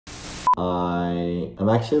I am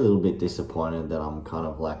actually a little bit disappointed that I'm kind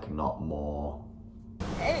of like not more...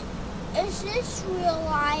 Is this real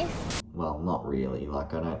life? Well, not really.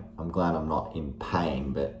 Like, I'm glad I'm not in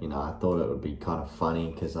pain, but, you know, I thought it would be kind of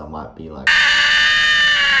funny because I might be like...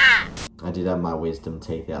 I did have my wisdom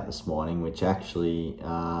teeth out this morning, which actually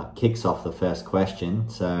kicks off the first question.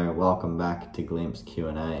 So, welcome back to Glimpse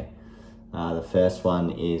Q&A. The first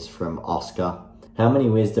one is from Oscar. How many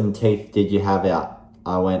wisdom teeth did you have out?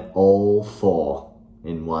 I went all 4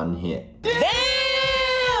 in one hit.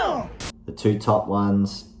 Damn! The 2 top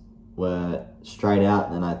ones were straight out,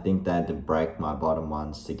 and then I think they had to break my bottom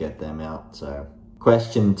ones to get them out. So,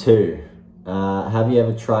 question 2. Have you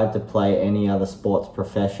ever tried to play any other sports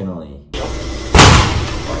professionally?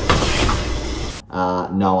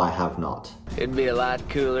 No, I have not. It'd be a lot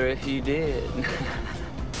cooler if you did.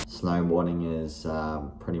 Snowboarding has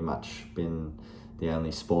pretty much been the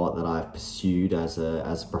only sport that I've pursued as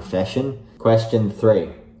a profession. Question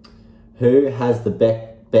 3. Who has the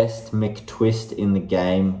best McTwist in the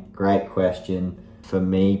game? Great question. For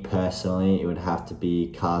me personally, it would have to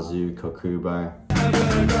be Kazu Kokubo.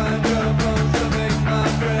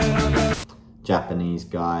 Japanese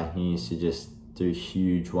guy. He used to just do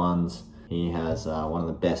huge ones. He has one of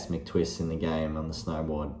the best McTwists in the game on the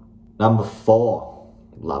snowboard. Number 4.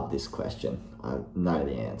 Love this question. I know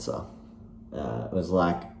the answer. It was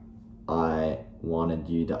like I wanted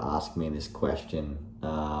you to ask me this question.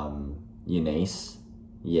 Eunice,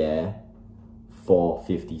 yeah,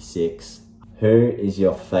 456. Who is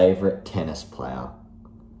your favorite tennis player?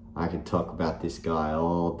 I could talk about this guy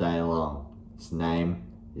all day long. His name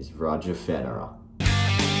is Roger Federer.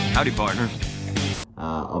 Howdy, partner.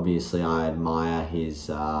 Obviously, I admire his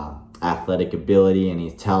athletic ability and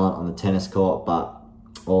his talent on the tennis court, but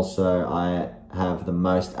also I have the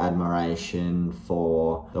most admiration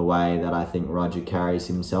for the way that I think Roger carries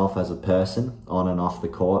himself as a person on and off the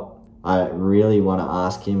court. I really want to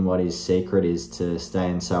ask him what his secret is to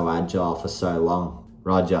staying so agile for so long.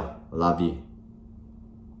 Roger, love you.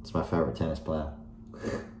 It's my favorite tennis player.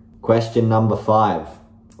 Question number 5.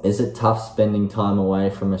 Is it tough spending time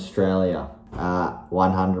away from Australia?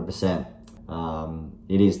 100%.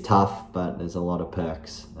 It is tough, but there's a lot of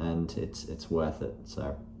perks and it's worth it.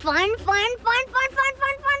 So Fun.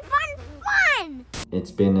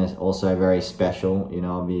 it's been also very special. You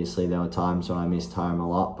know, obviously there were times when I missed home a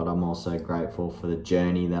lot, but I'm also grateful for the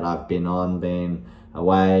journey that I've been on, being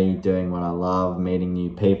away, doing what I love, meeting new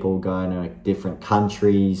people, going to different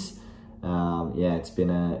countries. Yeah, it's been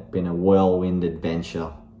a whirlwind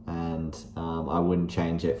adventure, and I wouldn't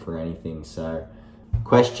change it for anything. So,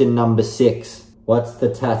 question number 6. What's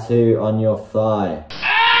the tattoo on your thigh?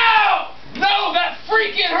 Ow! No, that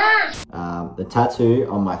freaking hurts! The tattoo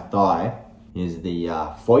on my thigh is the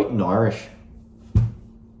Foyton Irish.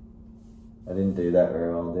 I didn't do that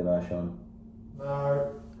very well, did I, Sean?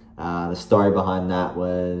 No. The story behind that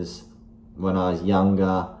was when I was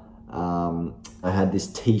younger, I had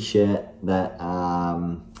this t-shirt that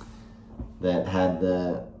that had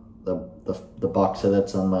the boxer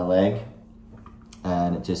that's on my leg,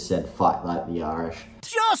 and it just said "Fight like the Irish."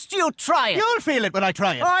 Just you try it. You'll feel it when I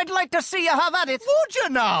try it. I'd like to see you have at it. Would you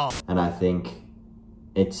now? And I think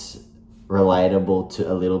it's relatable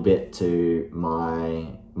to a little bit to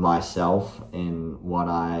myself in what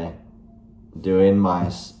I do in my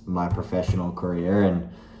professional career,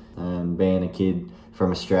 and being a kid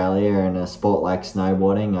from Australia and a sport like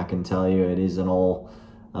snowboarding, I can tell you it isn't all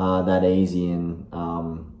that easy, and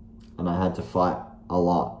I had to fight a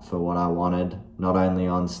lot for what I wanted, not only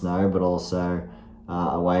on snow but also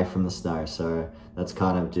away from the snow. So that's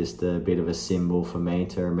kind of just a bit of a symbol for me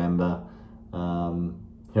to remember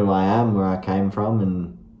who I am, where I came from,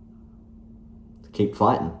 and to keep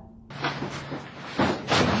fighting.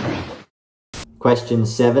 Question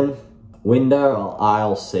 7. Window or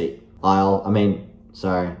aisle seat?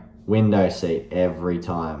 Window seat every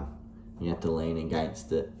time. You have to lean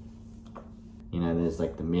against it. You know, there's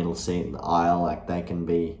like the middle seat and the aisle, like they can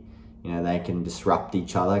be, you know, they can disrupt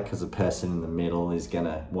each other because the person in the middle is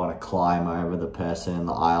gonna want to climb over the person in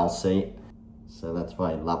the aisle seat. So that's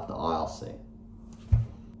why I love the aisle seat.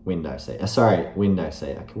 Window seat. Window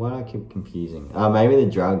seat. Why do I keep confusing? Maybe the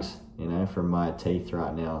drugs, you know, from my teeth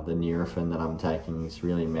right now. The Nurofen that I'm taking is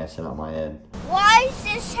really messing up my head. Why is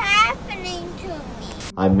this happening to me?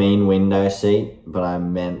 I mean window seat, but I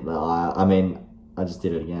meant the aisle. I just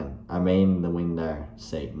did it again. I mean the window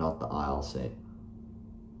seat, not the aisle seat.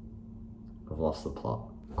 I've lost the plot.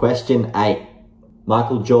 Question 8.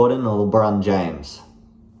 Michael Jordan or LeBron James?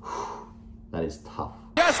 That is tough.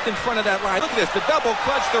 Just in front of that line. Look at this, the double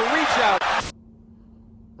clutch, the reach out.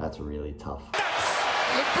 That's really tough.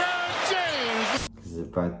 LeBron James!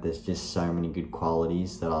 Because there's just so many good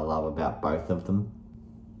qualities that I love about both of them.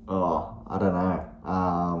 Oh, I don't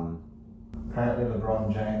know. Apparently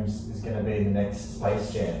LeBron James is going to be the next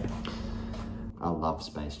Space Jam. I love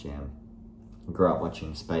Space Jam. I grew up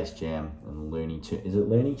watching Space Jam and Looney Tunes. Is it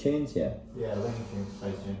Looney Tunes? Yeah. Yeah, Looney Tunes,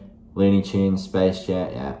 Space Jam. Looney Tunes, Space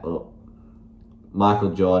Jam, yeah. Oh.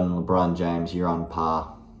 Michael Jordan, LeBron James, you're on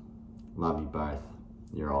par. Love you both.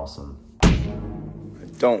 You're awesome. I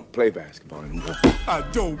don't play basketball anymore. I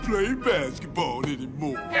don't play basketball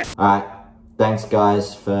anymore. Alright, thanks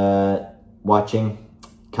guys for watching.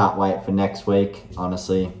 Can't wait for next week,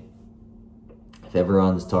 honestly. If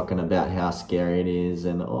everyone's talking about how scary it is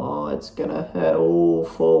and, oh, it's gonna hurt, oh,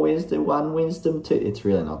 4 wisdom, 1 wisdom, 2, it's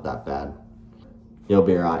really not that bad. You'll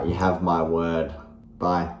be right, you have my word.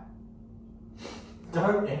 Bye.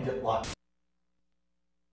 Don't end it like